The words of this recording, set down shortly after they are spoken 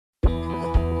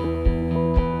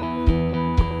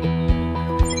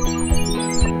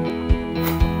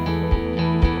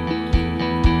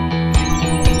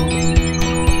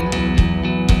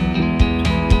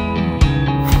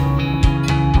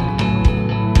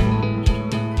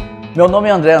Meu nome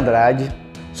é André Andrade,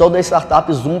 sou da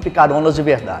startup Zumpy Caronas de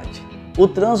Verdade. O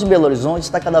trânsito em Belo Horizonte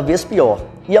está cada vez pior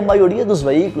e a maioria dos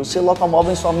veículos se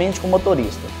locomovem somente com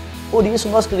motorista. Por isso,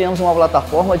 nós criamos uma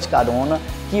plataforma de carona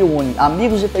que une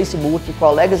amigos de Facebook,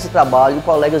 colegas de trabalho e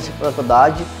colegas de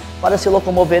faculdade para se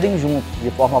locomoverem juntos,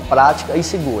 de forma prática e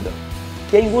segura.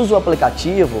 Quem usa o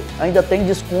aplicativo ainda tem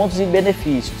descontos e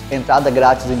benefícios, entrada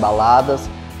grátis em baladas,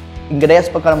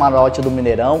 ingresso para o camarote do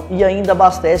Mineirão e ainda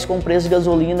abastece com preço de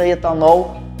gasolina e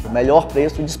etanol, o melhor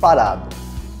preço disparado.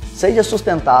 Seja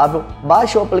sustentável,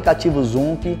 baixe o aplicativo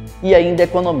Zumpy e ainda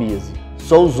economize.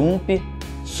 Sou Zumpy,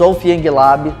 sou FIEMG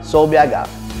Lab, sou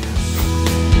BH.